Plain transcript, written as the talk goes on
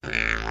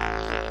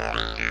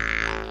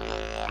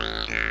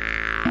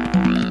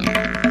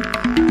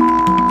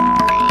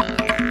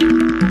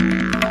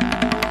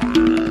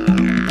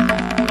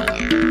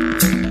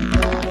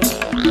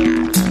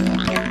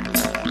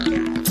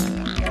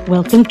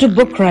Welcome to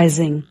Book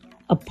Rising,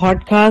 a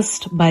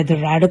podcast by the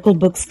Radical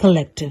Books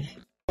Collective.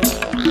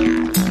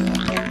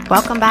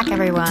 Welcome back,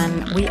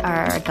 everyone. We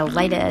are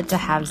delighted to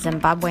have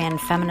Zimbabwean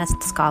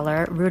feminist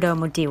scholar Rudo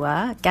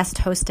Mudiwa guest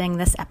hosting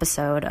this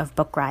episode of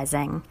Book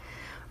Rising.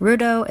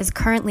 Rudo is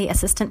currently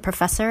assistant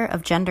professor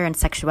of gender and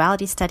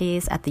sexuality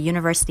studies at the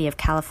University of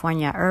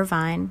California,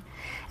 Irvine.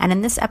 And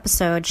in this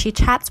episode, she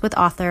chats with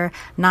author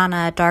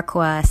Nana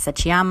Darkoa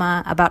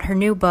Sekyiamah about her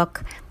new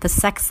book, The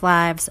Sex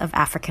Lives of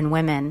African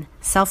Women: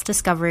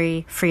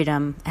 Self-Discovery,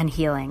 Freedom, and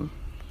Healing.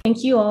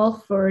 Thank you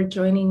all for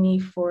joining me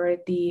for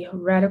the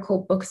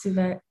Radical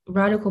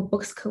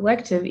Books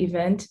Collective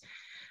event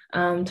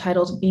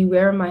titled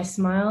Beware My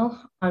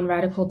Smile on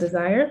Radical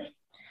Desire.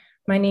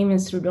 My name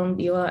is Rudo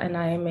Mudiwa, and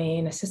I am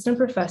an assistant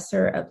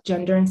professor of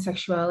gender and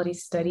sexuality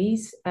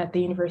studies at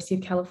the University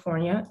of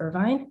California,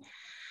 Irvine.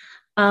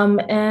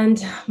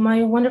 And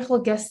my wonderful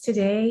guest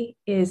today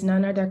is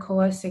Nana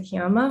Darkoa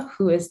Sekyiamah,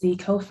 who is the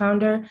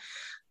co-founder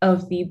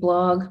of the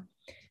blog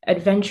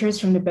Adventures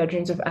from the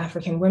Bedrooms of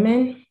African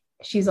Women.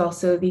 She's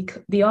also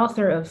the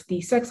author of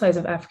The Sex Lives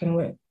of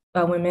African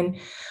Women,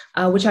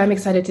 which I'm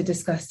excited to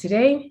discuss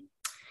today.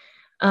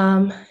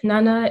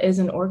 Nana is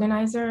an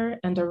organizer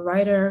and a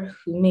writer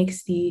who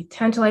makes the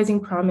tantalizing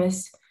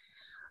promise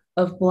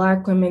of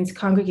Black women's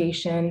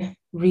congregation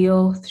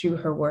real through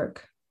her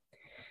work.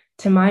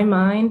 To my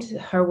mind,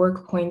 her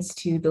work points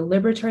to the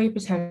liberatory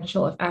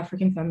potential of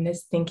African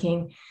feminist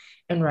thinking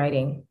and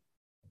writing.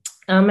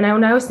 And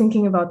when I was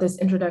thinking about this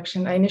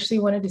introduction, I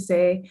initially wanted to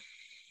say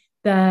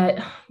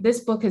that this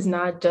book is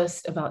not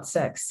just about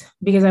sex,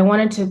 because I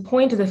wanted to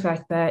point to the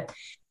fact that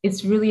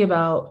it's really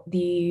about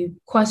the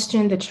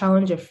question, the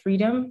challenge of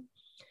freedom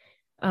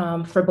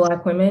for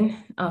Black women,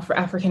 for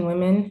African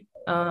women,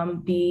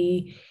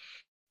 the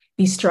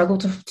struggle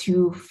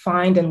to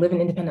find and live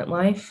an independent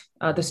life,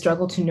 the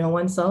struggle to know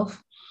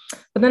oneself.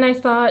 But then I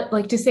thought,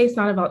 to say it's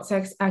not about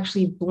sex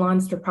actually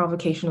blunts the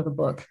provocation of the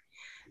book.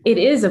 It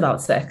is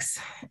about sex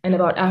and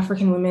about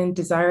African women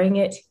desiring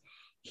it,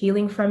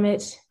 healing from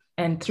it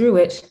and through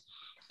it,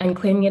 and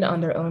claiming it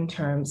on their own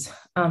terms.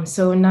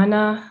 So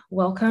Nana,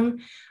 welcome.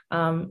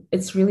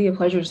 It's really a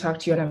pleasure to talk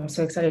to you, and I'm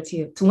so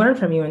excited to learn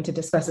from you and to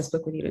discuss this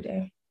book with you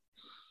today.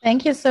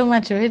 Thank you so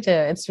much,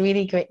 Rudo. It's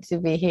really great to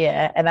be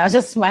here. And I was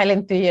just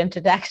smiling through your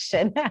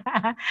introduction.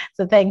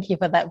 So thank you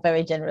for that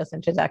very generous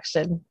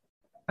introduction.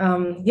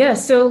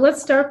 So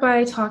let's start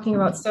by talking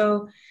about,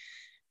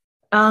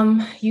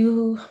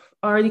 you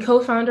are the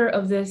co-founder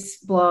of this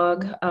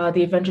blog,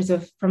 The Adventures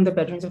from the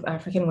Bedrooms of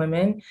African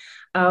Women,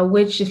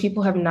 which if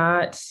people have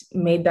not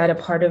made that a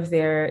part of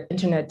their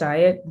internet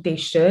diet, they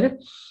should.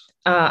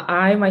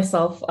 I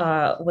myself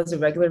was a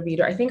regular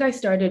reader. I think I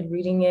started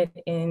reading it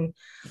in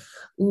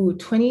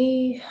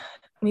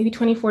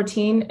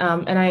 2014.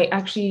 And I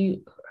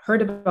actually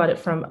heard about it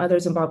from other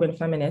Zimbabwean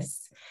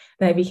feminists.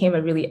 Then I became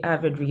a really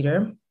avid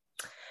reader.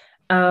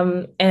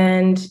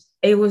 And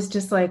it was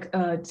just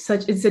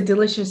it's a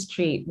delicious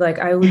treat.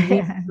 I would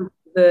read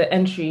the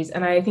entries,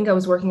 and I think I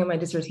was working on my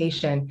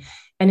dissertation,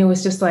 and it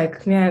was just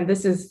man,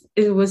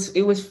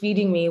 it was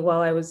feeding me while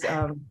I was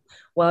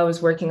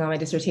working on my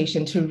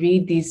dissertation to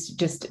read these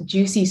just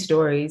juicy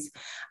stories.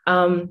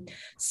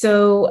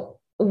 So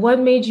what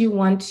made you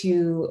want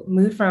to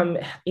move from,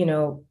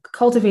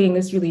 cultivating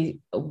this really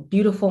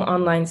beautiful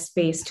online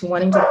space to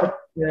wanting to put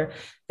together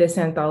this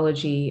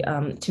anthology,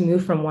 to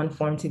move from one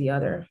form to the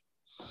other?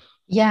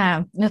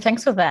 Yeah, no,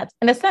 thanks for that.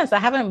 In a sense, I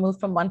haven't moved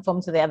from one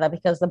form to the other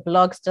because the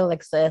blog still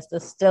exists.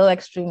 It's still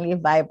extremely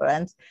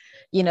vibrant.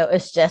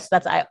 It's just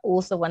that I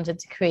also wanted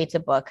to create a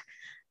book.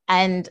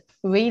 And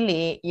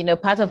really,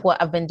 part of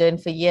what I've been doing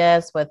for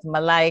years with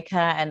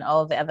Malaika and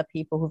all the other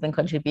people who've been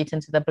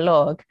contributing to the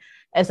blog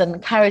is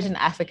encouraging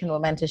African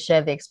women to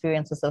share the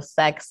experiences of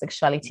sex,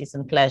 sexualities,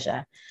 and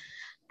pleasure.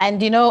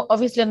 And,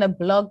 obviously on a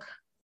blog,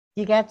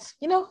 you get,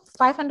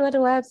 500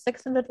 words,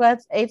 600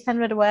 words,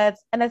 800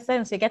 words. In a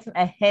sense, you're getting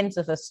a hint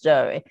of a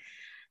story.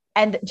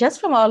 And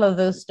just from all of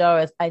those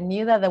stories, I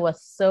knew that there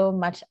was so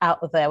much out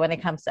there when it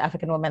comes to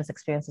African women's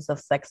experiences of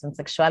sex and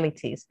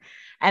sexualities.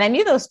 And I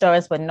knew those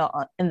stories were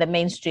not in the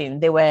mainstream.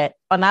 They were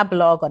on our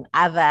blog, on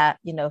other,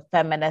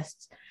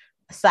 feminist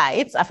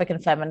sites, African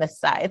feminist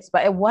sites,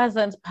 but it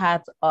wasn't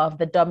part of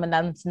the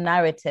dominant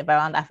narrative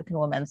around African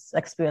women's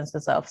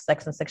experiences of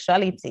sex and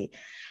sexuality.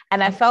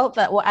 And I felt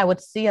that what I would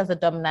see as a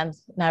dominant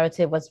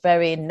narrative was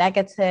very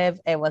negative.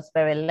 It was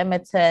very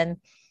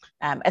limiting,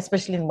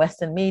 especially in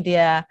Western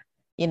media.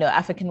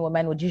 African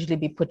women would usually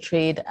be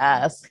portrayed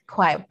as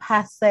quite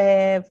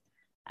passive,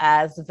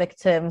 as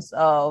victims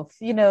of,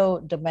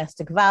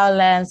 domestic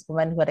violence,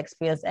 women who had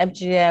experienced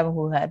FGM,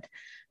 who had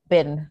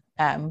been,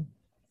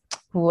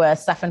 who were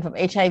suffering from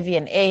HIV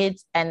and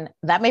AIDS. And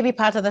that may be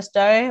part of the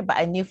story, but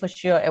I knew for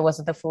sure it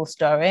wasn't the full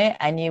story.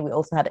 I knew we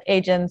also had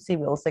agency,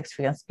 we also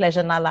experienced pleasure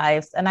in our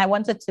lives. And I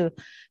wanted to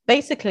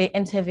basically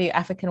interview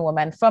African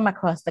women from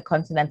across the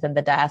continent and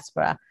the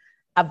diaspora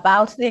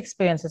about the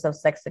experiences of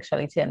sex,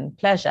 sexuality, and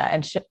pleasure,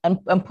 and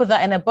put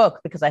that in a book,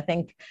 because I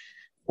think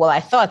well, I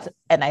thought,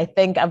 and I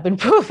think I've been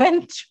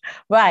proven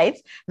right,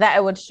 that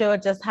it would show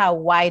just how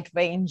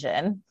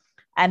wide-ranging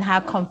and how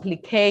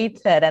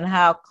complicated and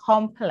how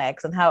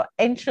complex and how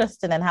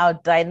interesting and how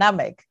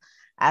dynamic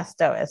our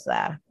stories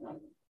are.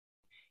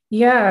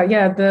 Yeah.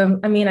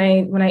 When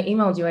I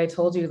emailed you, I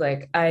told you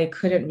like I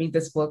couldn't read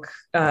this book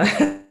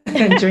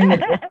during the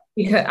day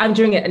because I'm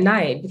doing it at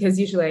night, because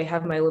usually I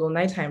have my little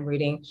nighttime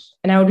reading,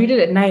 and I would read it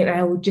at night and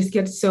I would just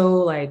get so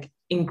like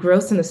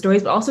engrossed in the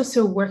stories, but also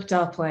so worked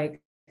up,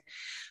 like,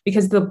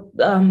 because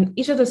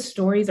each of the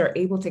stories are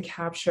able to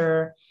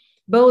capture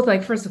both,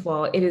 like, first of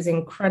all, it is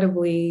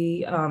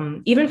incredibly,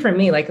 even for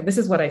me, like, this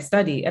is what I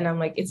study, and I'm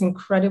like, it's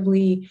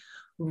incredibly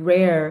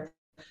rare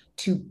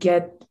to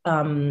get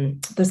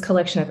this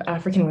collection of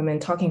African women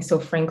talking so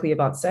frankly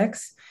about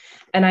sex.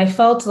 And I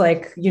felt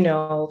like,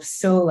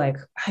 so like,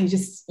 I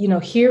just,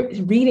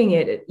 reading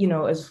it,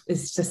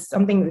 is just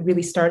something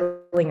really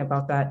startling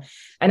about that.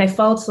 And I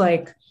felt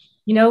like,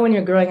 when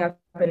you're growing up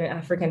in an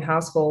African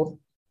household,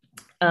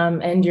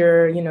 and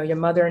your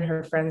mother and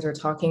her friends are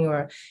talking,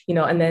 or,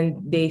 and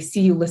then they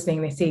see you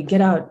listening, they say,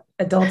 get out,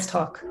 adults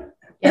talk.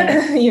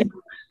 Yeah.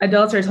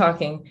 Adults are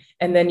talking,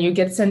 and then you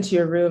get sent to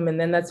your room, and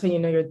then that's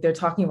when they're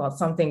talking about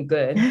something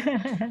good.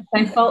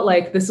 I felt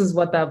like this is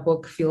what that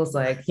book feels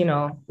like,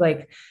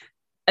 like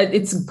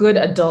it's good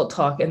adult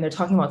talk, and they're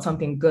talking about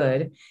something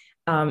good.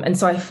 And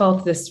so I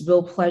felt this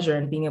real pleasure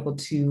in being able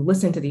to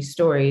listen to these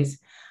stories,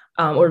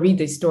 or read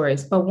these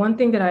stories. But one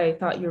thing that I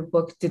thought your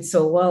book did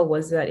so well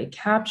was that it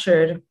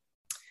captured,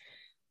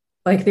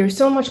 like, there's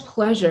so much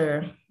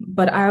pleasure,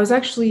 but I was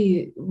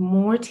actually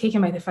more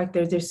taken by the fact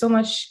that there's so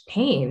much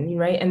pain,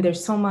 right? And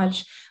there's so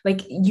much,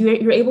 like,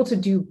 you're able to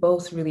do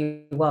both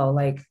really well.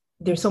 Like,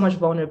 there's so much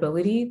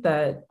vulnerability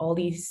that all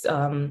these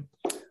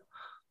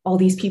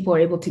people are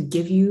able to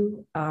give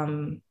you.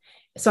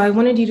 So I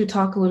wanted you to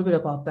talk a little bit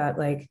about that.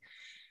 Like,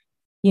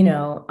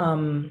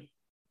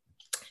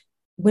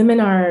 women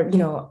are,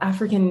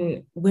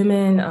 African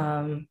women,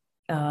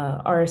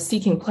 are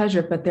seeking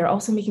pleasure, but they're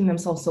also making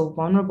themselves so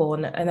vulnerable.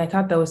 And I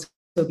thought that was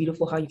so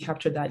beautiful how you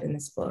captured that in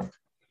this book.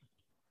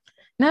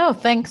 No,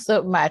 thanks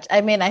so much.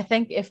 I mean, I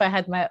think if I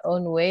had my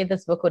own way,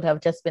 this book would have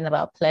just been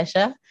about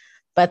pleasure.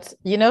 But,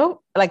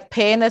 like,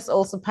 pain is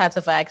also part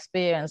of our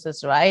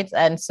experiences, right?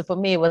 And so for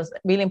me, it was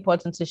really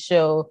important to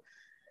show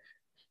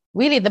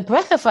really the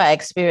breadth of our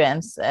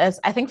experiences.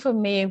 I think for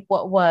me,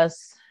 what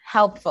was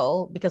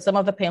helpful, because some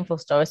of the painful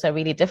stories are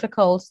really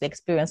difficult, the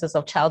experiences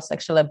of child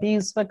sexual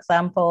abuse, for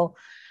example,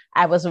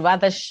 I was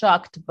rather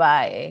shocked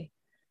by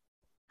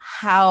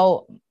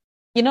how,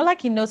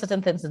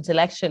 certain things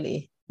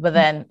intellectually, but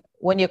then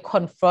when you're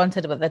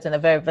confronted with it in a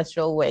very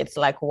visceral way, it's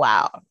like,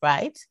 wow,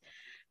 right?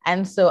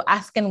 And so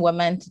asking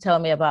women to tell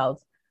me about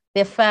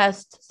their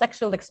first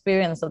sexual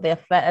experience, or their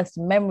first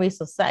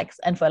memories of sex,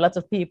 and for a lot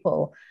of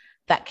people,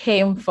 that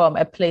came from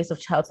a place of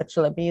child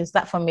sexual abuse,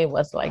 that for me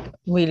was like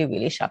really,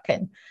 really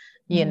shocking.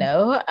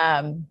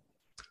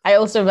 I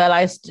also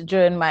realized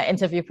during my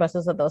interview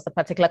process that there was a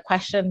particular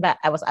question that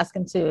I was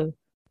asking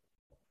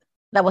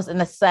that was in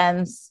a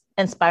sense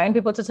inspiring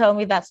people to tell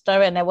me that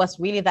story. And it was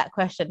really that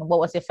question: what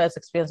was your first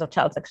experience of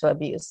child sexual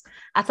abuse?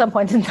 At some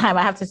point in time,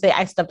 I have to say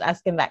I stopped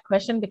asking that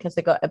question because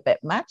it got a bit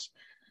much,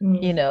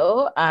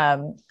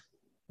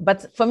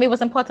 But for me, it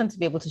was important to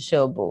be able to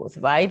show both,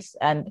 right?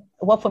 And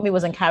what for me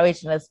was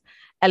encouraging is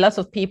a lot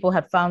of people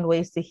had found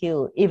ways to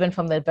heal, even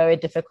from the very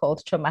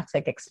difficult,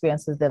 traumatic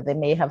experiences that they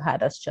may have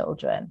had as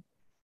children.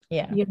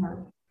 Yeah.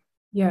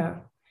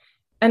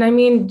 And I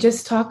mean,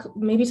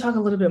 maybe talk a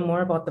little bit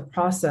more about the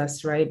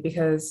process, right?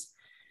 Because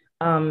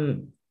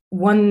when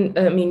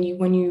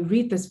you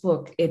read this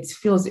book, it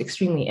feels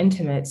extremely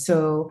intimate.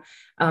 So,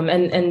 and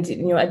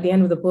at the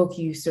end of the book,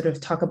 you sort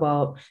of talk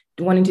about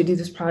wanting to do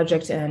this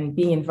project and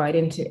being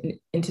invited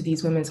into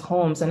these women's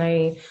homes. And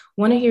I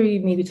want to hear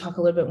you maybe talk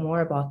a little bit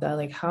more about that.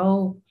 Like,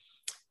 how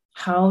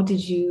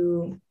did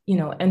you,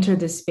 enter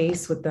this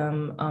space with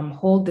them,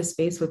 hold this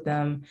space with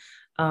them,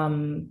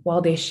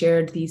 while they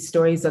shared these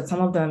stories that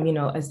some of them,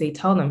 as they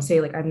tell them,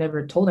 say, like, I've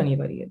never told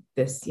anybody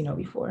this,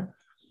 before.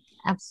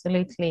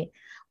 Absolutely.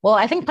 Well,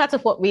 I think part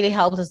of what really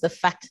helps is the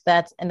fact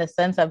that, in a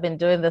sense, I've been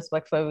doing this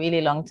work for a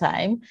really long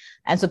time.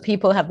 And so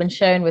people have been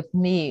sharing with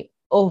me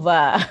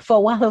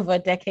for well over a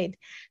decade,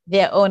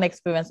 their own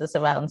experiences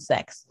around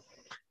sex.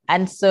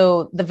 And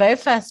so the very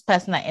first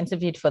person I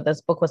interviewed for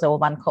this book was a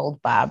woman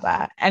called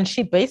Barbara. And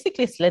she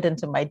basically slid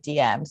into my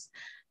DMs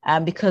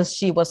because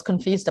she was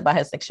confused about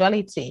her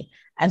sexuality.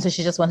 And so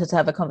she just wanted to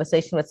have a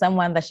conversation with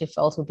someone that she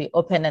felt would be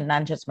open and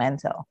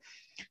non-judgmental.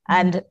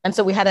 And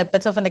so we had a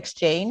bit of an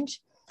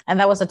exchange. And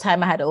that was the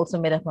time I had also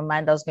made up my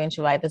mind I was going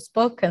to write this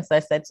book. And so I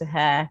said to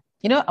her,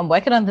 I'm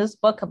working on this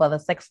book about the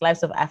sex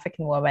lives of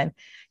African women.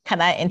 Can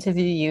I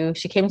interview you?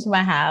 She came to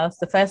my house.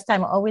 The first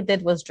time, all we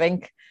did was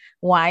drink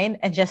wine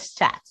and just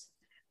chat,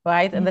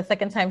 right? And the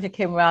second time she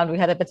came around, we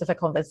had a bit of a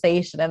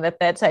conversation. And the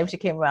third time she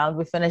came around,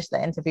 we finished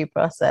the interview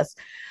process.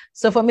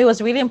 So for me, it was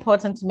really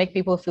important to make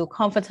people feel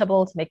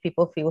comfortable, to make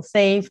people feel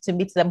safe, to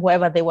meet them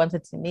wherever they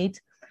wanted to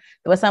meet.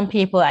 There were some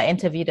people I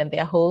interviewed in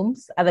their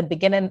homes. At the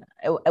beginning,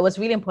 it was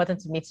really important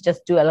to me to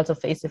just do a lot of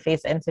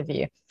face-to-face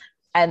interview.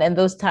 And in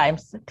those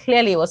times,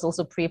 clearly it was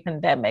also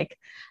pre-pandemic.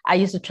 I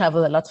used to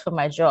travel a lot for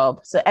my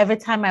job. So every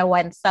time I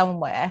went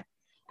somewhere,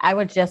 I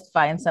would just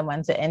find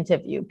someone to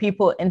interview.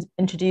 People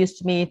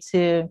introduced me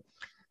to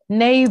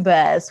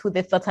neighbors who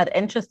they thought had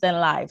interest in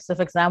life. So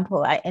for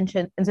example, I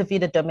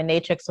interviewed a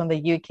dominatrix from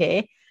the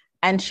UK,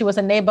 and she was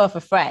a neighbor of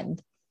a friend,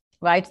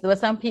 right? There were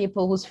some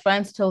people whose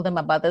friends told them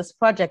about this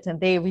project and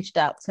they reached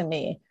out to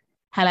me.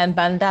 Helen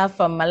Banda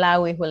from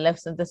Malawi, who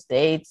lives in the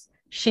States,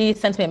 she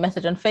sent me a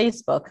message on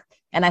Facebook.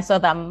 And I saw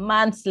that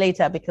months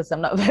later because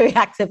I'm not very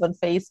active on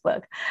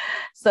Facebook.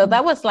 So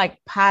that was like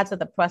part of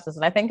the process.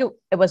 And I think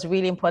it was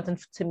really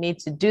important to me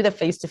to do the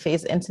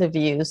face-to-face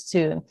interviews,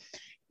 to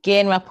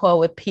gain rapport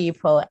with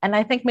people. And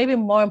I think maybe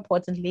more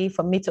importantly,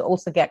 for me to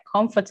also get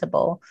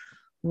comfortable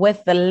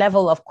with the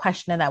level of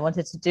questioning I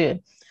wanted to do.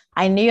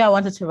 I knew I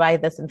wanted to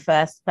write this in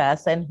first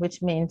person,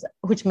 which meant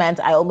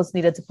I almost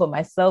needed to put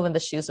myself in the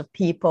shoes of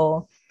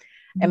people.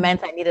 It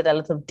meant I needed a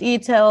lot of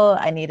detail.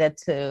 I needed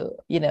to,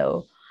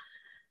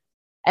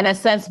 in a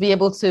sense, be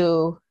able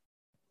to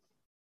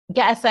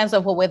get a sense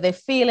of what were they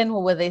feeling,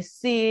 what were they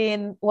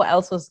seeing, what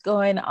else was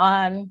going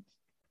on.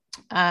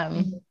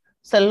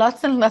 So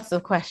lots and lots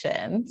of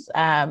questions.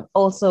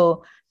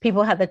 Also,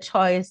 people had the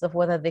choice of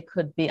whether they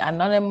could be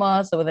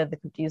anonymous or whether they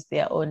could use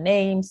their own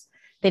names.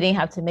 They didn't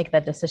have to make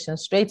that decision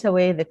straight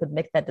away. They could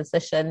make that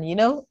decision,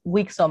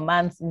 weeks or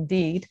months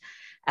indeed,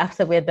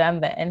 after we're done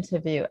the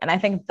interview. And I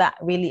think that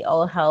really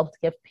all helped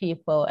give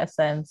people a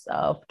sense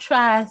of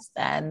trust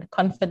and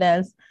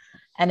confidence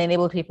and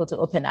enable people to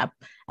open up.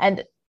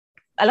 And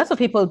a lot of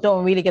people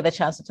don't really get the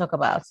chance to talk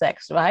about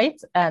sex, right?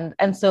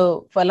 And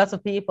so for a lot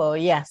of people,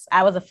 yes,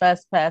 I was the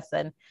first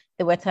person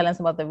they were telling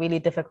some of the really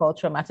difficult,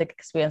 traumatic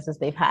experiences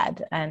they've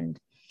had. And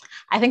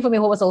I think for me,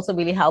 what was also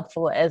really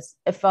helpful is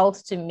it felt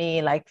to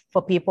me like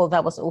for people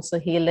that was also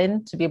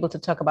healing to be able to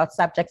talk about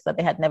subjects that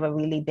they had never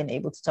really been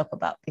able to talk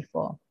about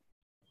before.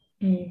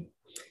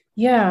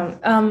 Yeah.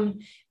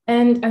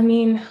 And I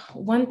mean,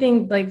 one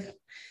thing like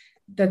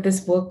that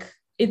this book,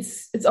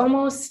 it's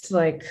almost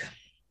like,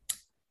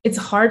 it's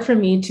hard for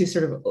me to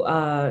sort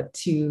of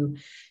to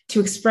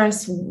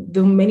express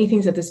the many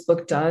things that this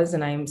book does.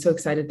 And I'm so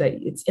excited that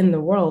it's in the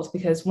world,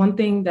 because one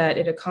thing that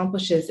it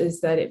accomplishes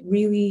is that it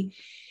really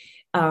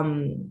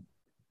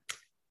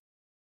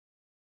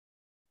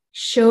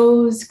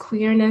shows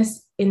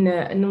queerness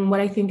in what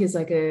I think is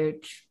like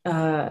a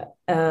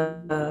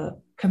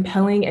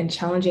compelling and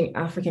challenging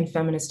African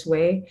feminist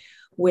way,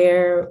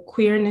 where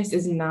queerness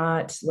is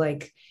not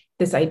like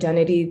this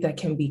identity that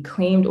can be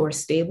claimed or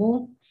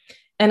stable.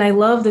 And I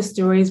love the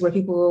stories where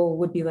people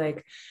would be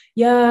like,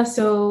 yeah,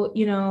 so,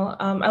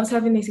 I was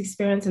having this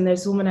experience and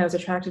there's a woman I was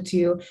attracted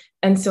to.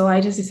 And so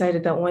I just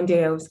decided that one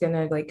day I was going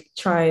to like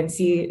try and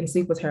see and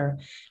sleep with her.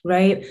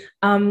 Right.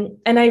 And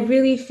I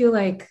really feel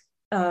like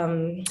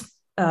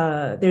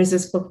there's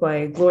this book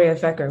by Gloria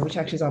Fecker, which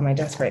actually is on my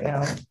desk right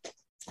now,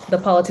 The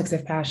Politics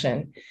of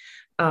Passion,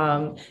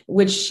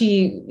 which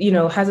she,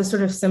 has a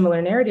sort of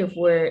similar narrative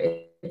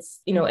where it's,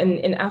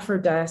 in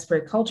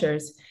Afro-diasporic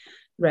cultures,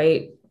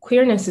 right?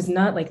 Queerness is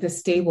not like the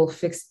stable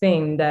fixed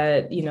thing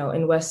that,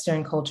 in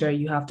Western culture,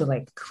 you have to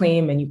like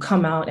claim and you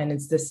come out and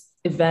it's this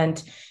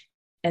event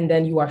and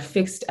then you are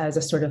fixed as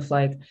a sort of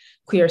like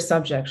queer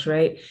subject,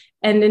 right?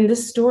 And in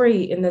this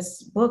story, in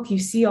this book, you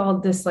see all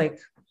this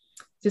like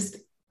just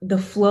the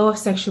flow of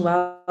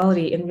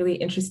sexuality in really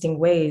interesting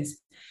ways.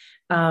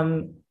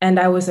 And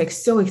I was like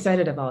so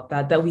excited about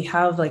that we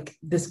have like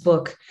this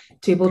book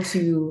to be able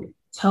to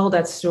tell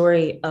that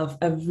story of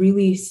a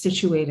really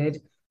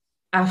situated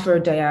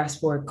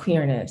Afro-diasporic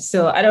queerness.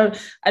 So I don't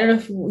know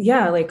if,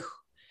 like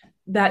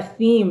that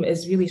theme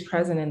is really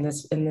present in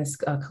this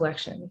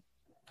collection.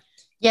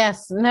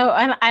 Yes, no,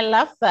 and I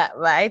love that,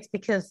 right?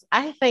 Because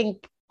I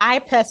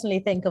personally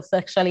think of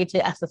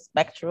sexuality as a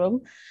spectrum.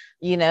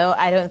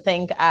 I don't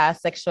think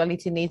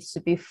sexuality needs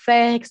to be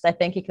fixed. I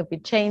think it could be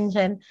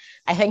changing.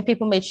 I think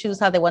people may choose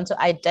how they want to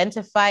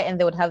identify, and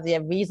they would have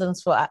their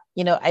reasons for,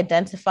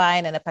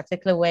 identifying in a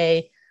particular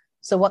way.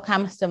 So what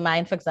comes to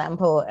mind, for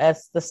example,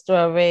 is the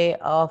story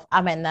of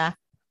Amena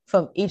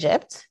from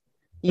Egypt,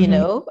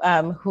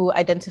 who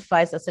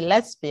identifies as a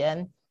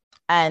lesbian.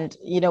 And,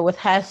 with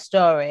her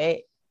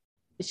story,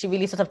 she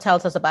really sort of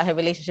tells us about her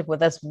relationship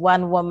with this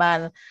one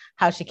woman,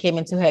 how she came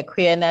into her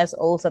queerness,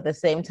 also at the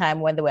same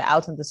time when they were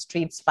out in the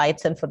streets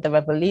fighting for the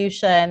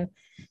revolution,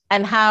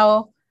 and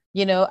how,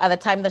 at the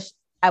time that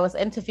I was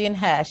interviewing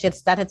her, she had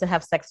started to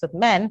have sex with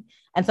men.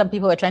 And some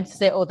people were trying to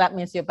say, oh, that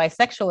means you're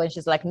bisexual. And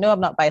she's like, no, I'm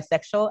not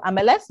bisexual. I'm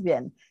a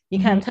lesbian. You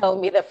can't tell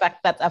me the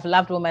fact that I've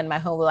loved women my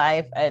whole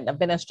life and I've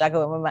been in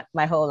struggle with women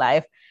my whole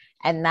life.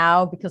 And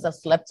now because I've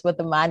slept with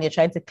a man, you're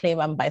trying to claim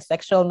I'm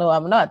bisexual. No,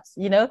 I'm not,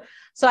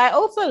 So I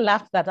also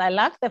love that. I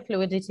love the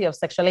fluidity of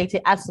sexuality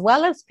as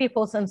well as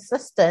people's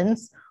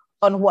insistence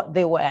on what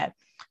they were.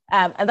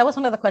 And that was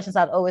one of the questions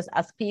I'd always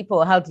ask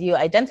people. How do you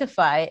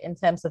identify in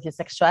terms of your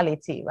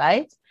sexuality,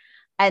 right?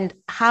 And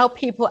how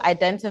people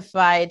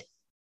identified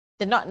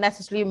did not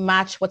necessarily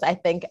match what I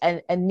think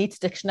a neat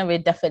dictionary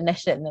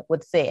definition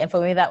would say. And for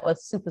me, that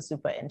was super,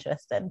 super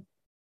interesting.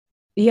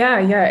 Yeah,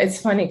 it's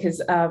funny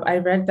because I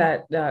read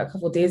that a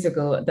couple of days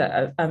ago,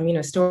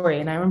 the story,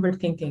 and I remember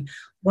thinking,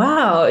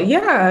 "Wow,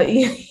 yeah,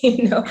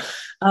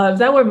 if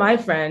that were my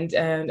friend,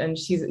 and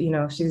she's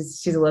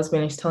she's a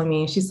lesbian, and she's telling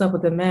me she slept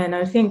with a man,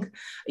 I think,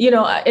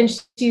 and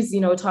she's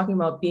talking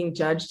about being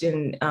judged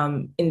in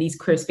these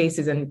queer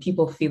spaces and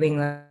people feeling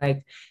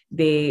like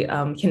they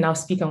can now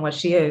speak on what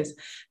she is,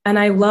 and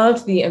I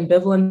loved the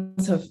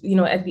ambivalence of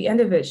at the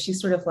end of it,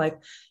 she's sort of like,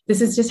 this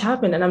has just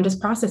happened, and I'm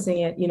just processing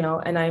it,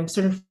 and I'm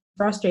sort of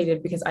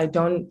frustrated because I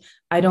don't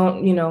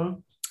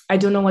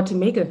know what to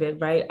make of it,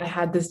 right? I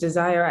had this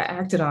desire, I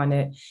acted on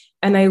it.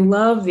 And I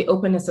love the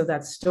openness of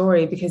that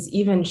story because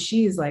even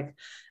she's like,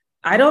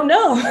 I don't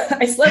know,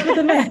 I slept with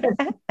a man.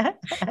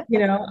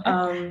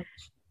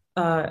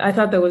 I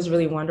thought that was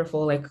really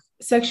wonderful. Like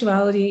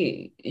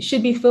sexuality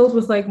should be filled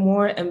with like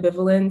more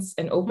ambivalence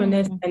and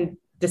openness and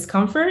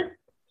discomfort.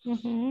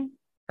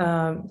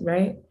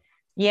 Right?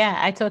 Yeah,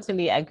 I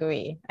totally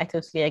agree.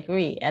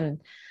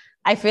 And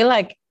I feel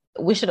like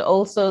we should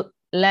also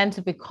learn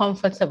to be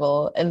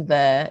comfortable in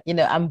the,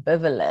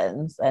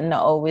 ambivalence and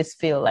not always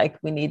feel like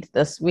we need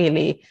this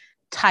really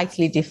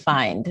tightly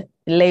defined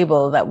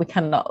label that we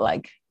cannot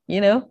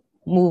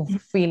move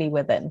freely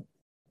within.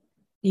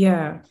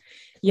 Yeah.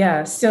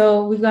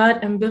 So we've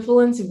got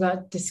ambivalence, we've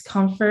got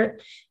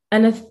discomfort.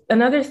 And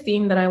another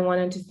theme that I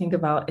wanted to think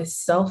about is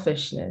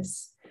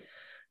selfishness.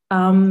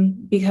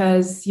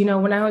 Because,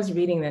 when I was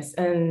reading this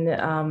and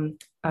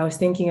I was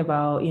thinking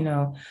about,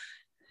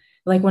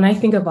 like when I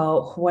think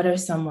about what are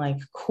some like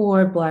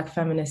core Black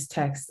feminist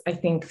texts, I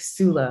think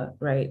Sula,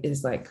 right,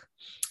 is like,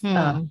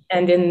 and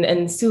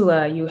in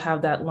Sula, you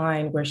have that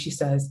line where she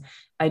says,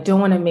 I don't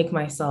want to make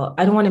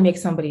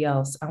somebody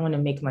else. I want to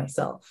make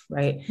myself,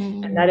 right?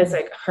 And that is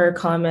like her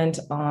comment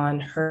on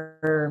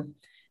her,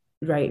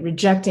 right,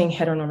 rejecting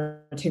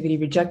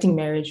heteronormativity, rejecting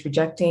marriage,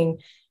 rejecting,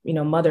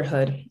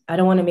 motherhood. I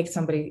don't want to make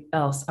somebody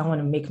else. I want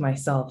to make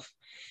myself.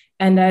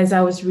 And as I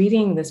was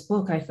reading this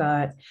book, I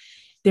thought,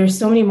 there's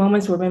so many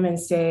moments where women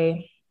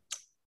say,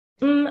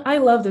 I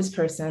love this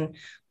person,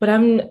 but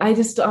I'm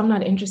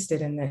not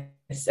interested in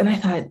this. And I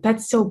thought,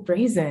 that's so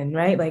brazen,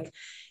 right? Like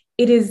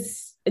it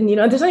is, and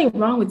there's nothing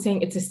wrong with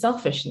saying it's a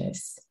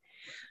selfishness,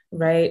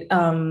 right?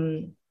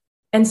 And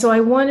so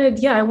I wanted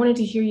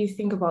to hear you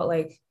think about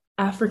like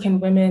African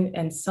women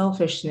and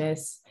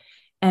selfishness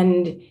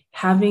and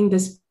having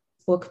this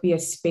book be a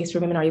space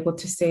where women are able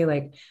to say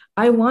like,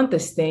 I want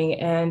this thing,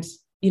 and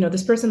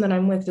this person that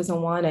I'm with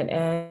doesn't want it.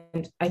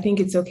 And I think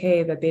it's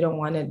okay that they don't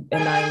want it.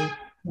 And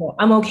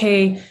I'm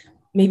okay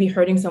maybe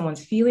hurting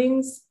someone's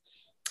feelings.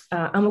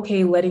 I'm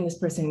okay letting this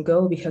person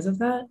go because of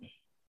that.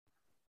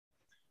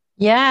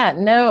 Yeah,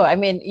 no, I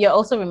mean, you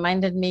also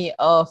reminded me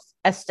of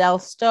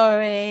Estelle's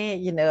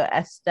story.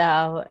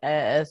 Estelle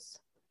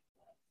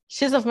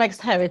she's of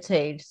mixed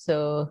heritage.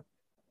 So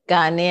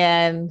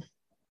Ghanaian,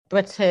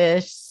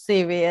 British,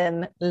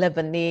 Syrian,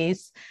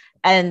 Lebanese.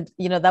 And,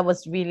 that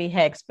was really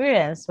her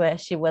experience where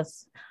she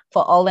was,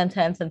 for all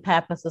intents and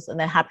purposes, in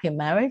a happy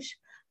marriage,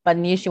 but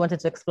knew she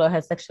wanted to explore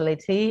her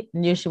sexuality,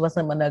 knew she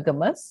wasn't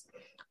monogamous.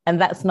 And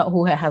that's not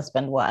who her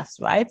husband was,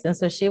 right? And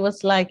so she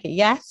was like,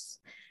 yes,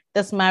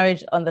 this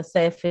marriage on the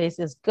surface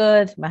is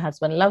good. My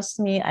husband loves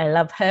me. I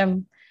love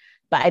him,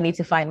 but I need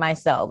to find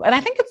myself. And I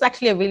think it's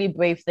actually a really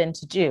brave thing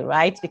to do,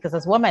 right? Because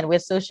as women, we're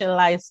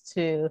socialized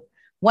to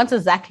want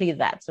exactly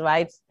that,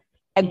 right?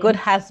 A good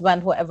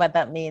husband, whatever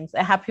that means,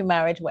 a happy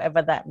marriage,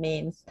 whatever that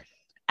means.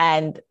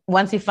 And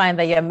once you find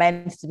that you're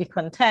meant to be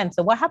content,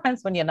 so what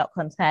happens when you're not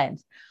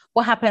content?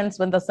 What happens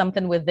when there's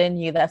something within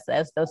you that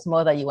says there's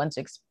more that you want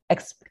to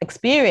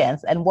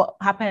experience? And what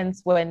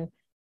happens when,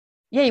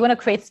 you want to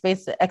create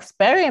space to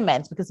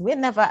experiment? Because we're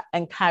never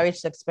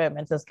encouraged to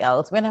experiment as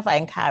girls. We're never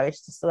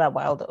encouraged to sow our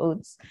wild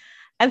oats.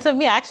 And so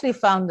I actually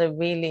found it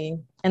really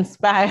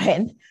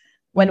inspiring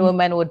when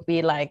women would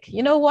be like,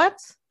 you know what?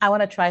 I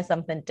want to try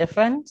something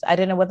different. I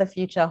don't know what the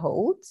future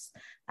holds.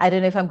 I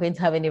don't know if I'm going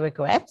to have any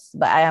regrets,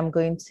 but I am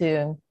going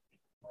to,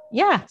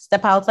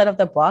 step outside of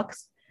the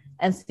box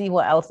and see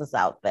what else is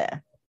out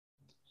there.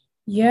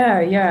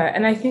 Yeah.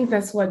 And I think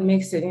that's what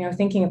makes it,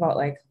 thinking about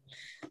like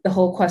the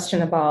whole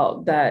question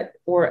about that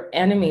or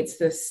animates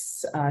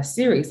this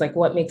series, like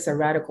what makes a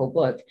radical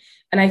book.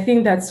 And I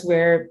think that's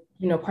where,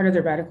 part of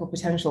the radical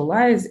potential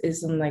lies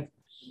is in like,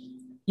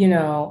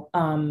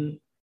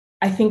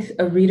 I think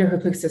a reader who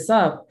picks this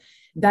up,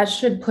 that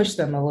should push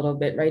them a little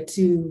bit, right?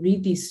 To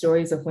read these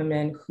stories of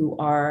women who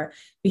are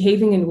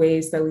behaving in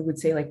ways that we would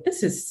say like,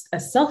 this is a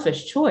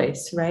selfish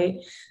choice, right?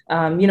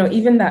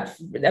 Even that,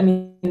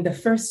 the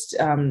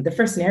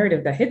first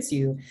narrative that hits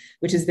you,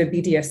 which is the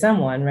BDSM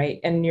one, right?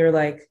 And you're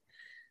like,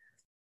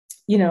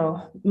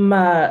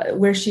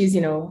 where she's,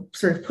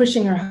 sort of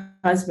pushing her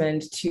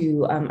husband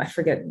to, I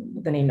forget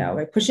the name now,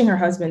 right? Pushing her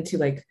husband to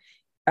like,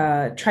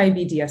 try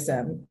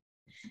BDSM.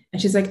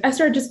 And she's like, I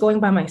started just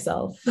going by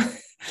myself,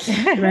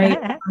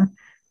 right?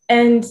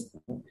 And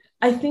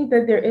I think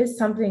that there is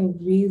something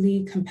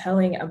really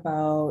compelling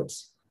about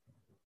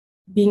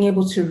being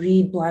able to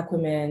read Black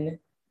women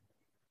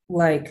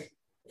like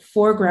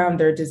foreground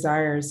their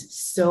desires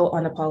so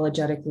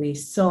unapologetically,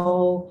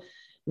 so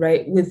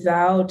right,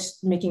 without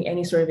making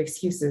any sort of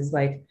excuses.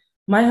 Like,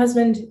 my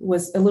husband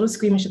was a little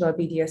squeamish about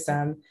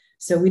BDSM,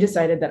 so we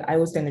decided that I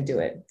was going to do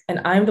it,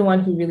 and I'm the one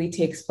who really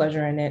takes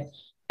pleasure in it,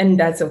 and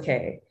that's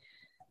okay.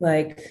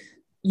 Like,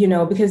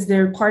 because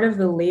they're part of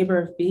the labor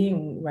of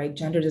being, right,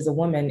 gendered as a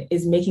woman,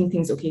 is making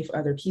things okay for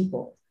other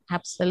people.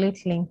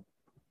 Absolutely.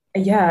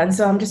 Yeah, and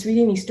so I'm just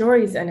reading these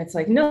stories, and it's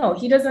like, no,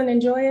 he doesn't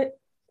enjoy it.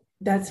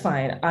 That's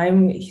fine.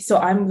 I'm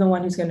the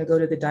one who's going to go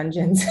to the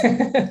dungeons,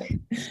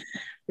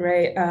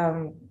 right?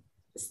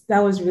 That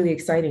was really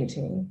exciting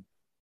to me.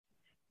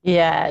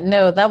 Yeah,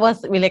 no, that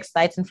was really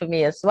exciting for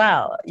me as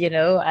well,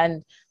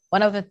 and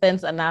one of the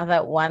things,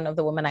 another one of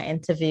the women I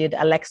interviewed,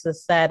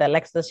 Alexis,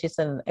 she's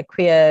a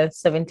queer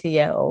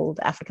 70-year-old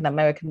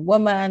African-American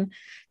woman,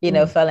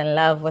 fell in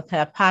love with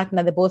her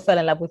partner. They both fell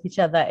in love with each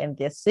other in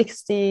their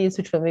 60s,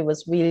 which for me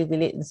was really,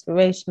 really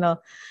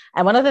inspirational.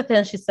 And one of the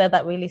things she said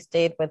that really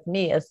stayed with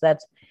me is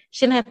that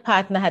she and her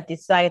partner had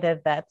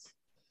decided that,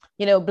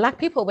 Black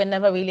people were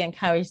never really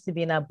encouraged to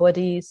be in our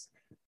bodies.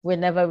 We're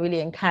never really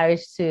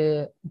encouraged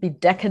to be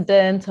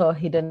decadent or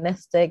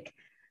hedonistic.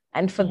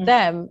 And for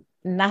them,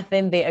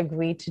 nothing they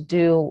agreed to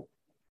do,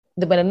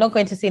 they were not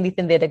going to see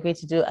anything they'd agreed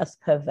to do as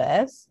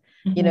perverse.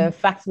 In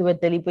fact, they were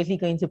deliberately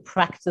going to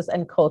practice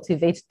and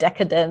cultivate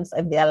decadence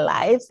in their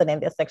lives and in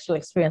their sexual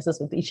experiences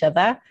with each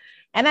other.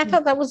 And I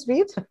thought that was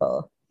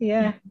beautiful.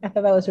 Yeah, I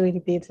thought that was really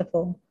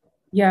beautiful.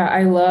 Yeah,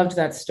 I loved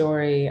that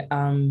story.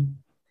 And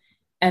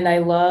I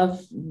love,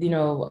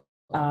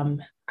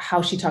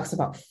 how she talks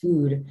about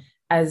food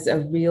as a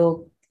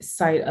real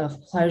site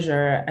of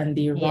pleasure and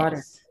the erotic.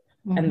 Yes.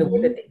 And the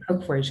way that they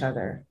cook for each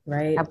other,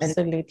 right?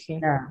 Absolutely.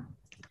 And, yeah.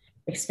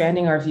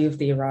 Expanding our view of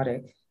the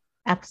erotic.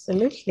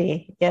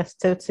 Absolutely. Yes,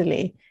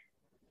 totally.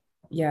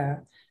 Yeah.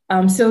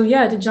 So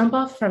yeah, to jump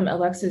off from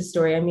Alexa's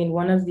story, I mean,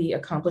 one of the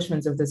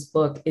accomplishments of this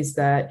book is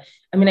that,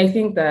 I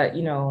think that,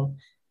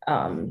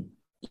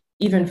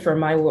 even for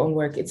my own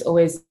work, it's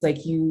always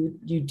like you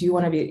do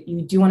want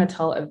to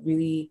tell a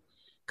really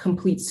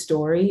complete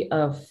story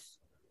of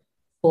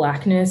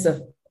Blackness,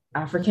 of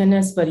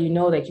Africanness, but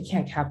like you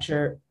can't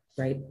capture,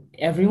 right,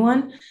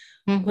 everyone.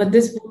 But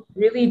this book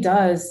really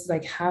does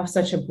like have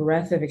such a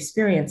breadth of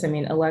experience. I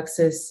mean,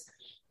 Alexis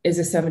is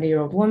a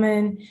 70-year-old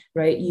woman,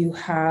 right? You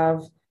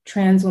have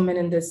trans women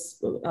in this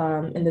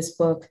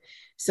book.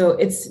 So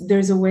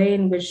there's a way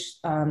in which,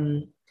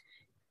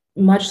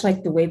 much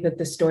like the way that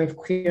the story of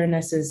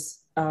queerness is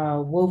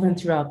woven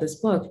throughout this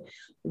book,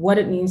 what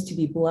it means to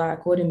be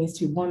Black, what it means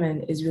to be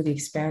woman is really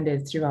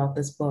expanded throughout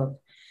this book.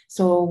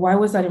 So why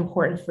was that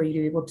important for you to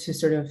be able to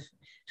sort of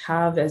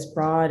have as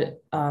broad,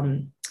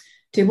 to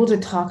be able to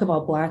talk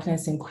about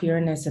Blackness and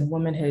queerness and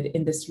womanhood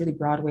in this really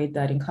broad way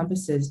that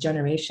encompasses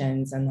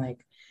generations and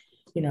like,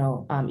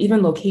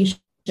 even location,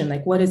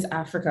 like what is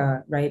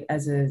Africa, right?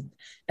 As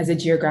a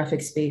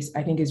geographic space,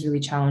 I think is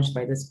really challenged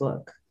by this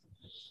book.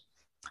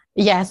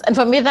 Yes, and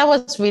for me, that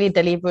was really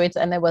deliberate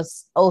and it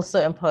was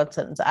also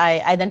important. I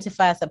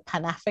identify as a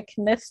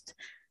pan-Africanist.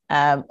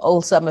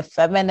 Also, I'm a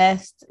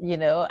feminist,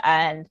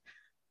 and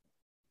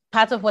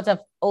part of what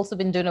I've also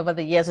been doing over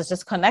the years is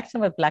just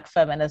connecting with Black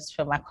feminists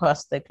from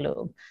across the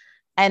globe.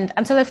 And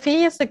until a few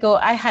years ago,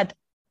 I had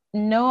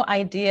no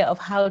idea of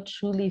how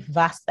truly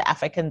vast the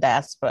African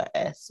diaspora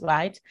is,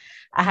 right?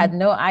 I had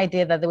no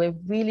idea that there were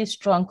really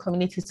strong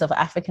communities of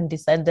African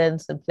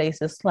descendants in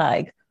places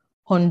like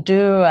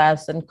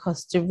Honduras and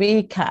Costa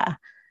Rica.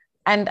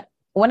 And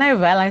when I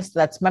realized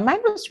that, my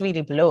mind was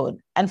really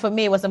blown. And for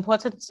me, it was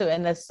important to,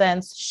 in a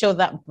sense, show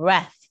that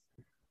breadth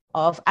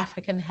of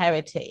African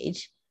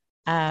heritage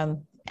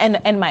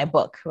in my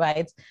book,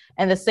 right?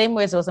 And the same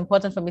ways it was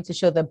important for me to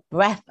show the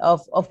breadth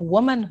of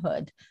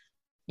womanhood,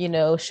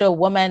 show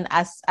women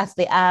as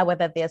they are,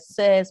 whether they're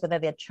cis, whether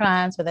they're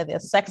trans, whether they're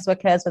sex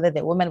workers, whether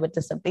they're women with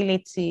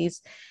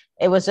disabilities.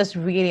 It was just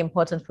really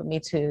important for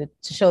me to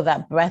show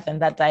that breadth and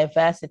that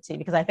diversity,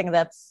 because I think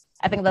that's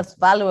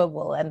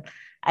valuable, and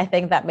I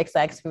think that makes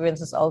our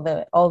experiences all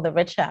the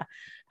richer.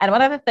 And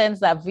one of the things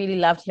that I've really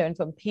loved hearing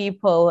from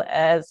people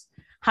is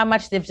how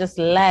much they've just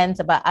learned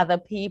about other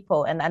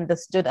people and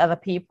understood other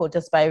people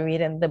just by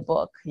reading the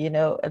book.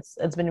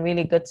 It's been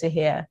really good to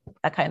hear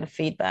that kind of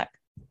feedback.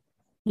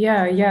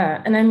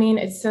 Yeah. And I mean,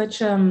 it's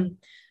such,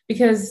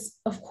 because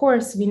of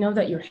course we know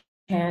that your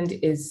hand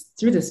is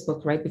through this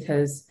book, right?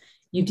 Because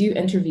you do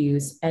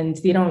interviews and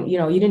they don't, you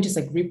didn't just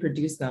like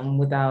reproduce them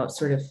without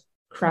sort of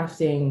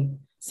crafting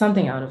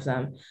something out of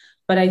them.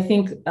 But I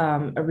think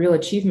a real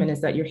achievement is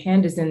that your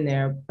hand is in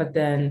there, but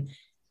then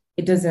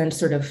it doesn't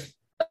sort of,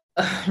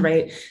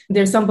 right?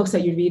 There's some books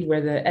that you read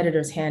where the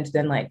editor's hand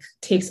then like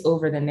takes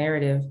over the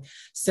narrative.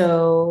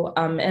 So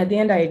at the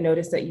end, I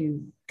noticed that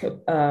you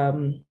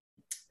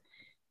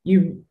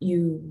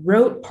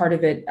wrote part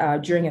of it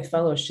during a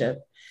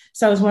fellowship.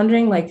 So I was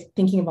wondering, like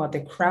thinking about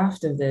the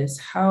craft of this,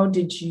 how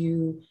did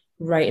you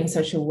write in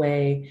such a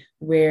way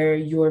where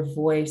your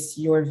voice,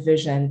 your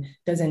vision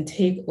doesn't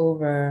take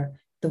over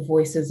the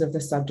voices of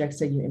the subjects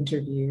that you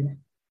interviewed?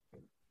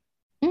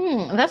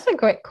 That's a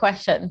great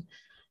question.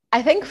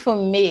 I think for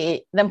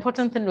me, the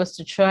important thing was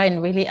to try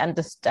and really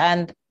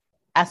understand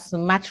as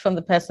much from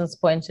the person's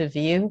point of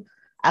view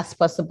as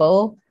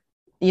possible,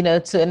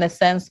 to, in a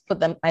sense,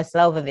 put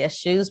myself in their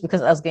shoes,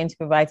 because I was going to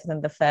be writing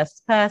in the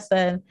first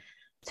person,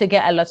 to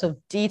get a lot of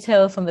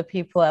detail from the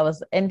people I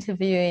was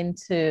interviewing,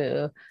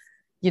 to,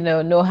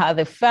 know how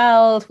they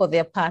felt, what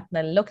their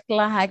partner looked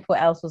like,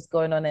 what else was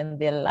going on in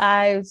their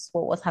lives,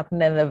 what was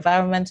happening in the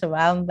environment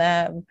around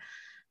them.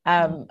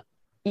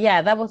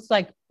 That was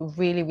like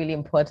really, really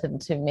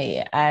important to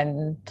me.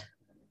 And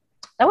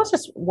that was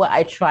just what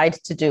I tried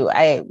to do.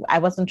 I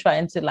wasn't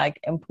trying to like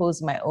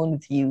impose my own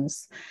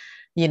views.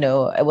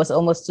 It was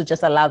almost to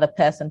just allow the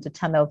person to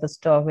channel the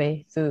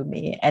story through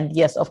me. And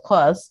yes, of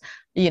course,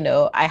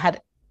 I had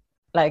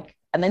like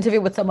an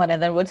interview with someone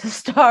and then wrote a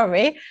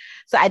story.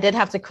 So I did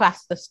have to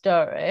craft the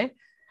story.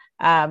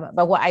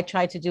 But what I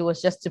tried to do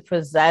was just to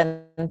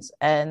present,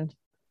 and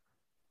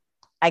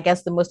I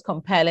guess the most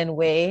compelling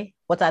way,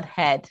 what I'd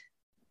heard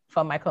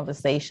from my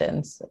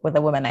conversations with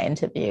the women I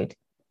interviewed.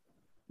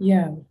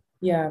 Yeah.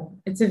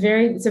 It's a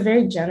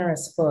very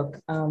generous book.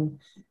 And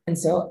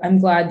so I'm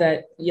glad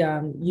that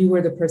you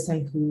were the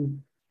person who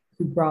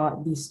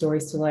brought these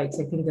stories to light.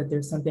 So I think that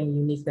there's something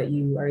unique that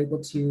you are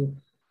able to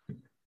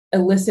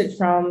elicit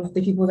from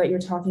the people that you're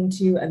talking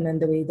to, and then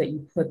the way that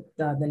you put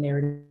the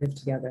narrative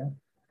together.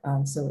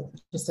 So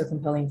just a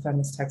compelling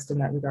feminist text in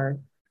that regard.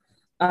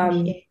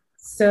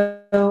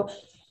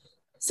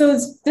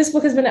 So this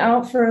book has been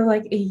out for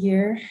like a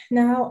year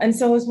now. And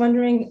so I was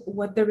wondering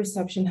what the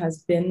reception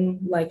has been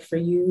like for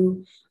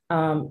you,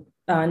 not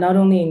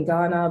only in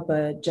Ghana,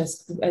 but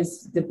just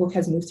as the book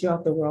has moved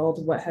throughout the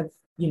world. What have,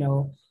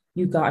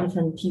 you gotten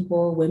from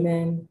people,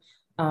 women,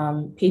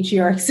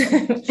 patriarchs?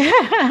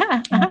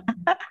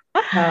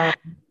 How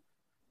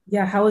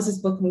has this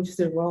book moved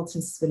through the world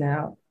since it's been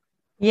out?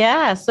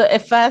 Yeah, so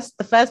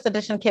the first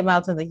edition came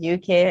out in the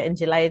UK in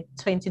July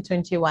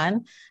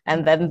 2021,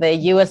 and then the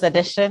US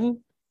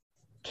edition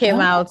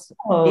came out.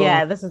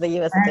 Yeah, this is the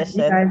US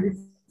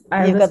edition.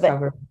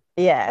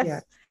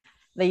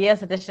 The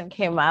US edition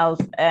came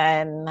out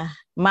in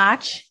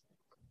March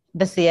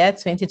this year,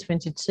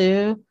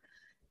 2022.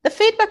 The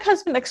feedback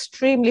has been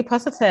extremely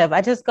positive.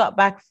 I just got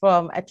back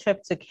from a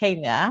trip to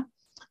Kenya,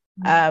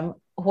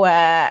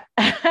 where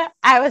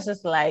I was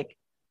just like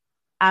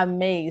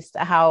amazed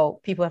at how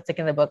people have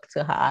taken the book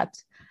to heart.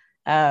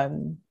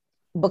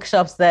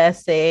 Bookshops there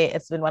say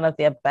it's been one of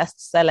their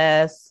best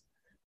sellers.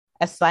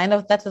 A sign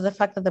of that is the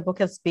fact that the book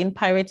has been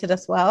pirated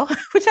as well,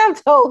 which I'm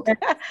told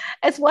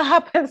is what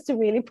happens to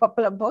really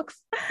popular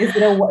books. Is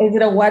it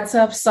a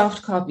WhatsApp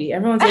soft copy?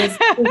 Everyone says,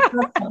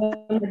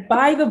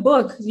 buy the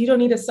book. You don't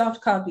need a soft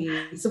copy.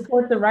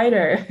 Support the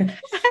writer.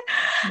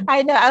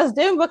 I know. I was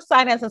doing book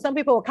signings, and some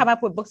people will come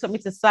up with books for me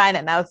to sign,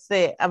 and I would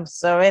say, I'm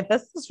sorry,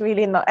 this is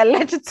really not a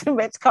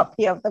legitimate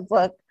copy of the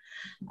book.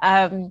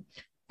 But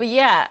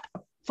yeah,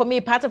 for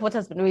me, part of what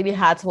has been really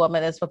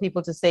heartwarming is for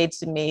people to say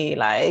to me,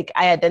 like,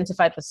 I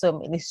identified with so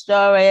many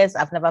stories.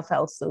 I've never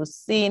felt so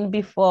seen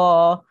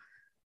before.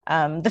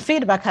 The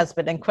feedback has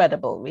been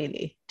incredible,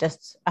 really,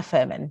 just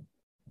affirming.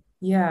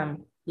 Yeah.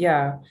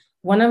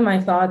 One of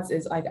my thoughts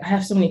is I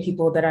have so many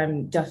people that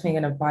I'm definitely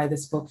going to buy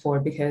this book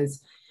for,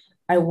 because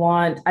I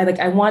want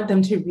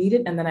them to read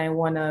it, and then I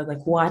want to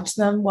like watch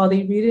them while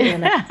they read it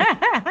and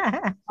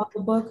the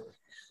book,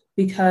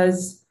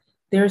 because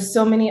there's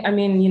so many,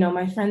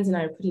 my friends and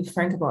I are pretty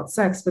frank about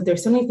sex, but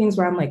there's so many things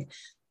where I'm like,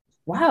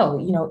 wow,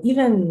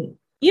 even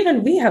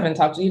we haven't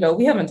talked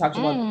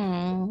about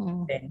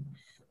anything,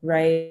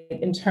 right?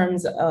 In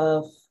terms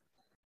of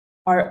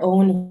our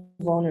own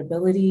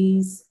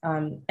vulnerabilities,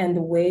 and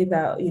the way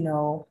that,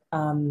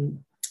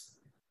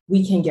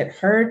 we can get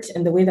hurt,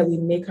 and the way that we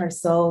make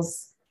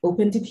ourselves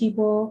open to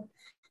people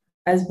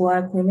as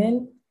Black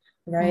women,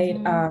 right?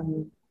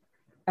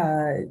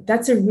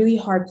 That's a really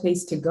hard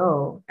place to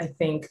go, I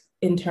think,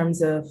 in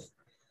terms of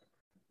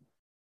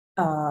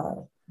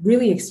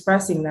really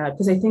expressing that.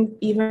 Because I think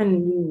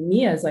even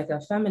me as like a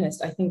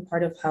feminist, I think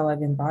part of how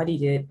I've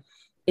embodied it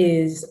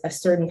is a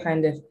certain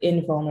kind of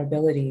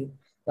invulnerability.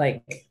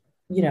 Like,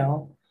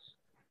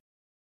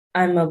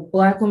 I'm a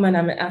Black woman,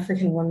 I'm an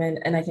African woman,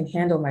 and I can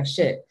handle my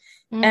shit.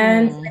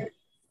 And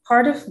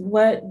part of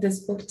what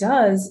this book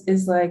does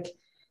is like,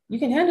 you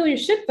can handle your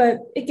shit, but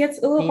it gets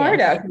a little hard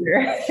out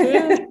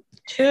here.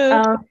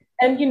 True.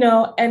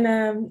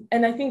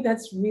 And I think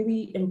that's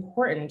really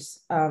important.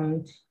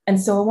 And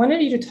so I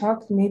wanted you to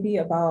talk maybe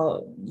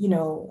about,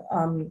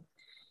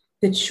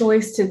 the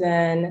choice to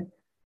then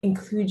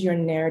include your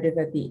narrative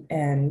at the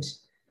end,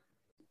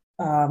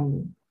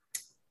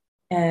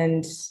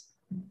 and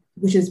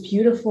which is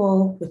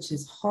beautiful, which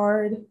is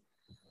hard,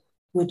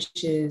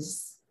 which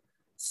is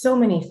so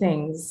many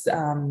things,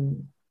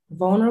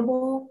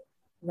 vulnerable,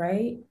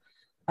 right?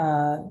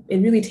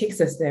 It really takes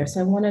us there.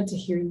 So I wanted to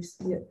hear you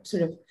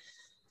sort of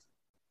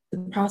the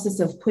process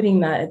of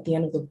putting that at the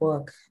end of the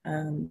book,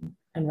 and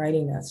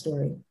writing that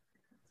story.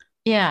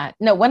 Yeah,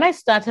 no, when I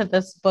started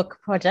this book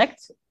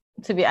project,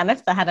 to be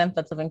honest, I hadn't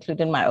thought of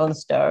including my own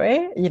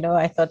story.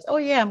 I thought, oh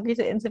yeah, I'm going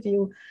to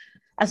interview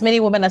as many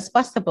women as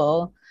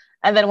possible.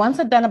 And then once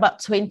I'd done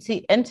about 20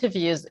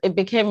 interviews, it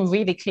became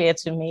really clear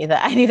to me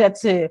that I needed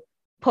to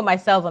put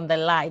myself on the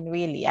line,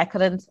 really. I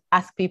couldn't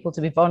ask people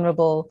to be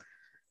vulnerable,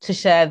 to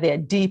share their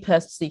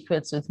deepest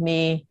secrets with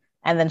me,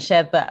 and then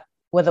share that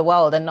with the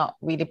world and not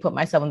really put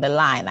myself on the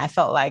line. I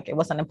felt like it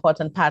was an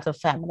important part of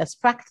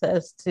feminist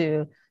practice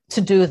to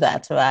do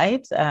that,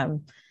 right?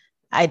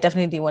 I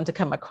definitely didn't want to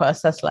come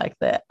across as like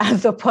the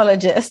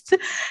anthropologist,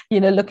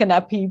 looking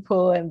at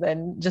people and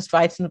then just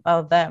writing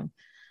about them.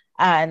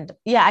 And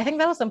yeah, I think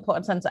that was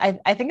important.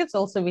 I think it's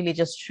also really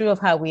just true of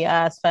how we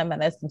are as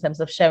feminists in terms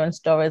of sharing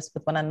stories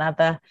with one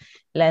another,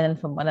 learning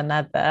from one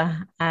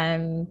another.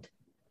 And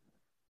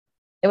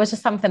it was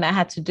just something I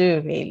had to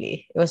do,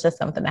 really. It was just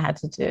something I had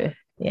to do.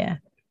 Yeah.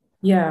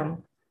 Yeah.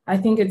 I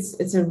think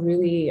it's a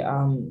really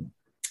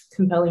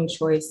compelling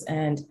choice.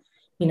 And,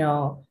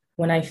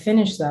 when I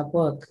finished that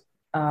book,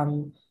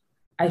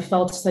 I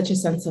felt such a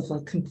sense of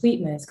like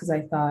completeness, because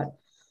I thought,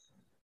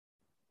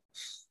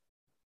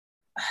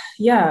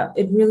 yeah,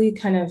 it really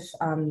kind of,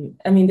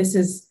 this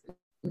is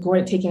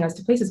taking us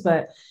to places,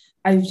 but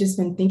I've just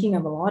been thinking a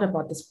lot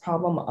about this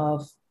problem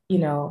of,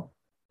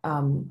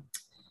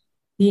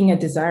 being a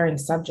desiring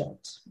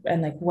subject,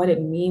 and like what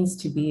it means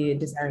to be a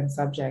desiring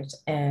subject,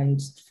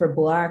 and for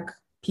Black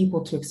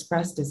people to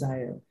express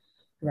desire,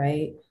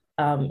 right?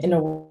 In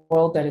a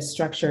world that is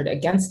structured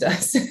against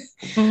us.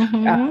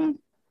 Mm-hmm.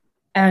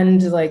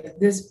 And like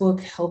this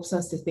book helps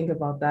us to think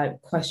about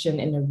that question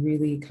in a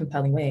really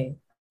compelling way.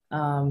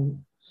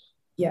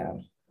 Yeah.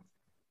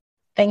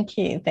 Thank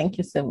you. Thank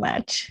you so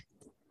much.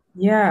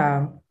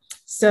 Yeah.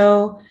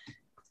 So,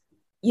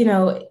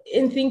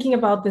 in thinking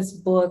about this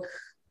book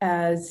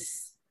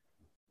as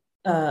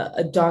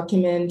a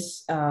document,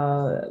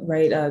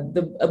 right?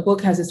 A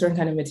book has a certain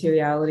kind of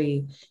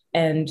materiality,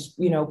 and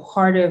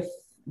part of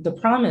the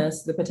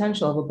promise, the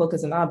potential of a book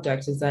as an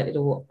object is that it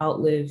will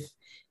outlive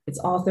its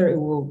author. It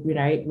will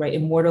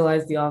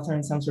immortalize the author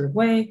in some sort of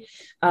way.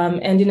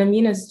 And in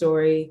Amina's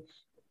story,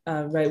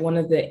 one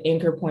of the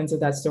anchor points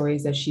of that story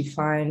is that she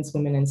finds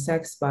Women and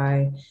Sex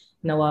by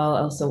Nawal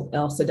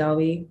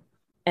El-Saadawi,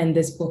 and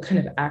this book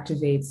kind of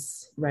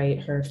activates,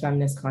 her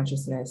feminist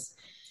consciousness.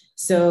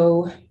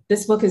 So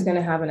this book is going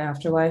to have an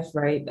afterlife,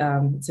 right?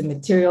 It's a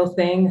material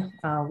thing.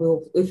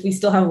 If we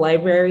still have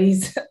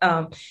libraries,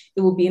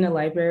 it will be in a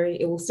library.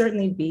 It will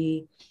certainly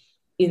be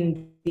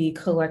in the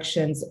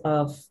collections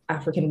of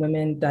African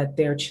women that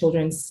their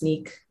children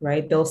sneak,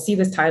 right? They'll see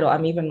this title.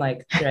 I'm even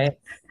like, right?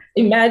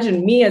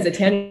 Imagine me as a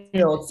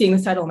 10-year-old seeing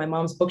this title on my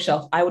mom's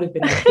bookshelf. I would have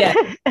been like, yeah,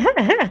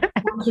 I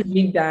want to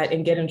read that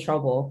and get in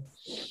trouble.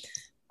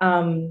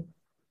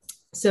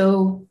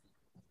 So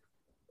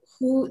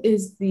who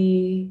is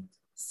the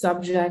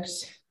subject,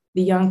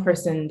 the young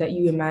person that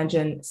you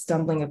imagine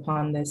stumbling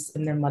upon this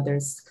in their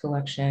mother's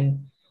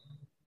collection,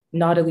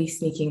 naughtily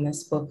sneaking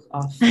this book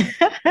off?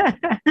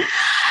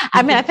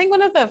 I think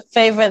one of the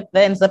favorite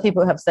things that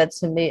people have said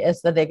to me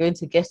is that they're going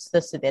to gift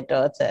this to their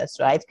daughters,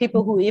 right?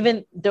 People who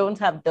even don't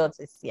have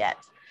daughters yet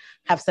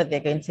have said they're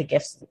going to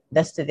gift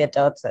this to their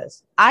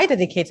daughters. I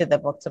dedicated the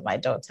book to my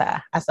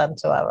daughter,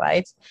 Asantua,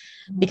 right?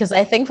 Because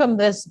I think from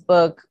this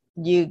book,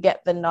 you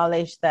get the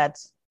knowledge that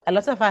a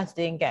lot of us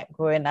didn't get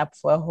growing up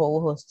for a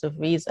whole host of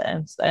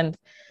reasons. And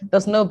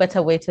there's no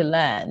better way to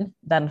learn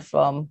than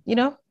from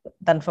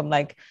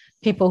like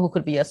people who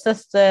could be your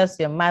sisters,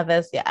 your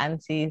mothers, your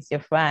aunties, your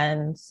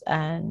friends.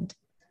 And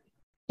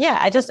yeah,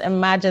 I just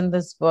imagine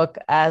this book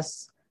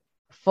as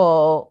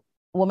for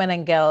women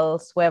and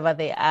girls, wherever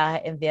they are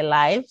in their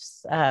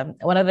lives.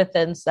 One of the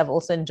things I've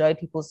also enjoyed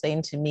people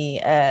saying to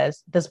me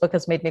is this book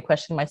has made me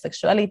question my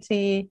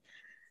sexuality.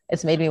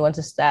 It's made me want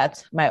to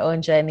start my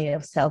own journey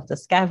of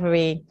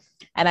self-discovery.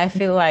 And I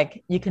feel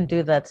like you can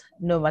do that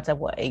no matter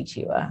what age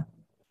you are.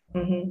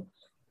 Mm-hmm.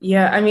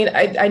 Yeah,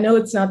 I know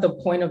it's not the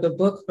point of the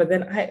book, but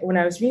then when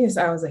I was reading this,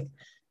 I was like,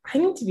 I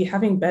need to be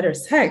having better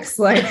sex.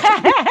 Like,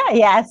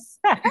 yes,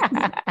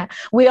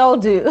 we all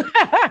do.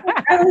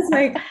 I was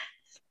like,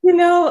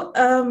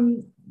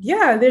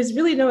 yeah, there's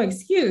really no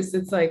excuse.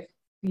 It's like,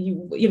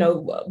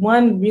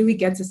 one really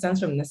gets a sense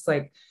from this,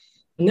 like,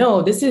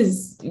 no,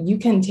 you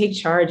can take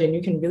charge and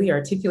you can really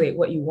articulate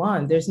what you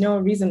want. There's no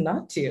reason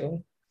not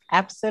to.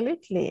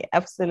 Absolutely.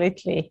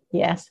 Absolutely.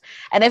 Yes.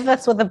 And if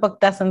that's what the book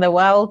does in the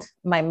world,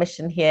 my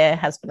mission here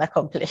has been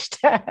accomplished.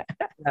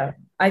 Yeah,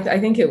 I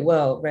think it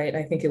will, right?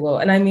 I think it will.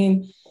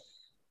 And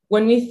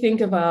when we think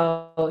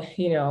about,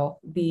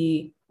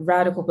 the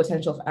radical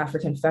potential of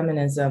African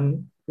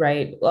feminism,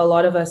 right? A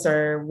lot of us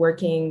are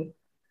working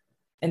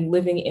and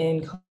living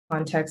in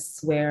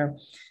contexts where,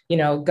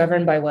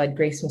 governed by what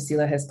Grace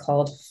Masila has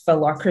called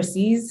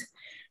phallocracies,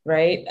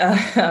 right?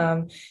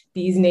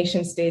 These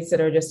nation states that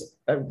are just,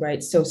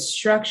 so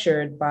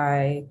structured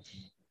by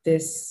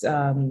this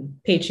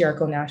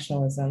patriarchal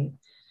nationalism.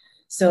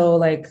 So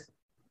like,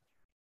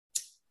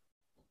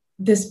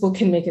 this book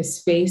can make a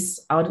space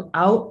out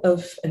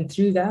of and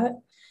through that.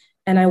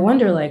 And I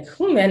wonder like,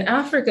 in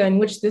Africa, in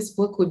which this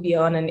book would be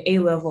on an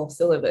A-level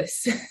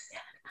syllabus,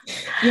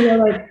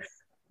 like,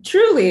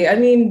 Truly, I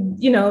mean,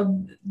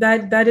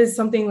 that is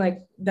something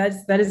like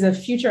that is a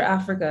future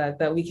Africa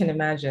that we can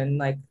imagine.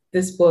 Like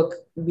this book,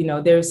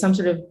 there's some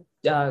sort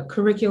of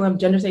curriculum,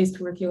 gender studies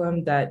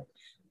curriculum that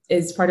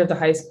is part of the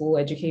high school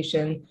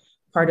education,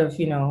 part of,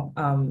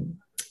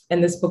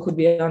 and this book would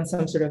be on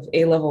some sort of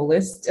A-level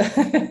list.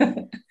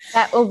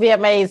 That will be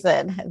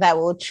amazing. That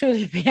will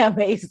truly be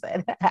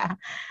amazing.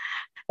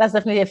 That's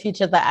definitely a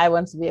future that I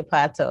want to be a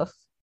part of.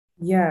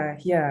 Yeah,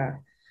 yeah.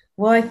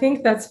 Well, I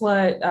think that's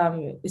what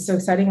is so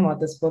exciting about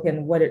this book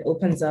and what it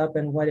opens up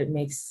and what it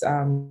makes,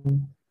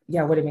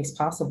 what it makes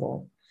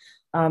possible.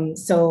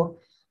 So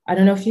I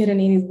don't know if you had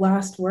any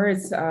last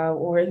words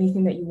or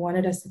anything that you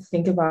wanted us to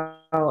think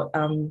about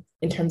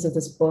in terms of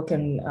this book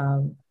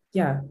and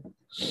yeah.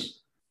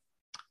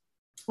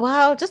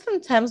 Well, just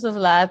in terms of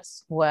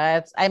last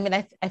words, I mean,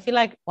 I feel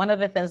like one of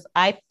the things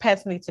I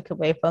personally took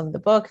away from the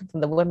book,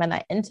 from the women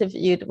I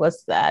interviewed,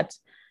 was that,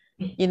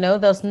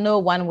 there's no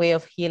one way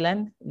of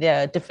healing.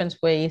 There are different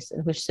ways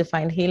in which to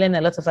find healing.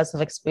 A lot of us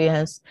have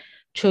experienced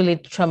truly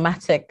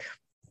traumatic,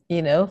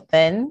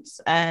 things.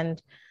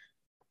 And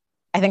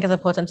I think it's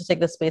important to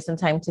take the space and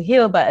time to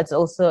heal, but it's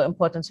also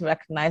important to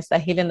recognize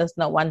that healing is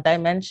not one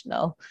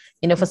dimensional.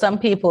 For some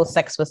people,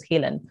 sex was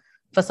healing.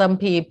 For some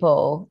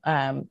people,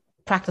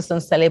 practicing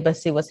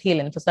celibacy was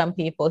healing. For some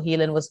people,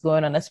 healing was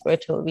going on a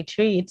spiritual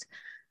retreat.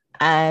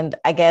 And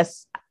I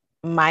guess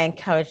my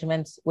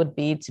encouragement would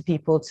be to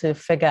people to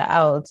figure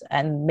out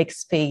and make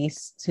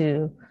space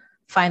to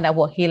find out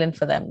what healing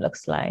for them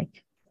looks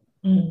like.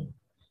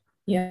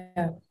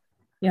 Yeah.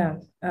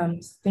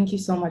 Thank you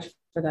so much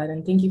for that.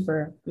 And thank you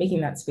for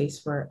making that space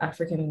for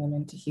African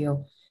women to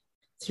heal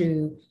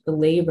through the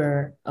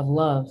labor of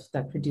love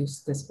that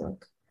produced this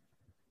book.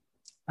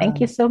 Thank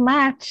you so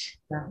much.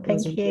 Yeah,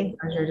 Thank you. It was a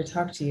pleasure to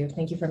talk to you.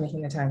 Thank you for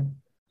making the time.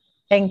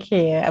 Thank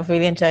you. I've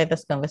really enjoyed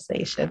this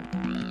conversation.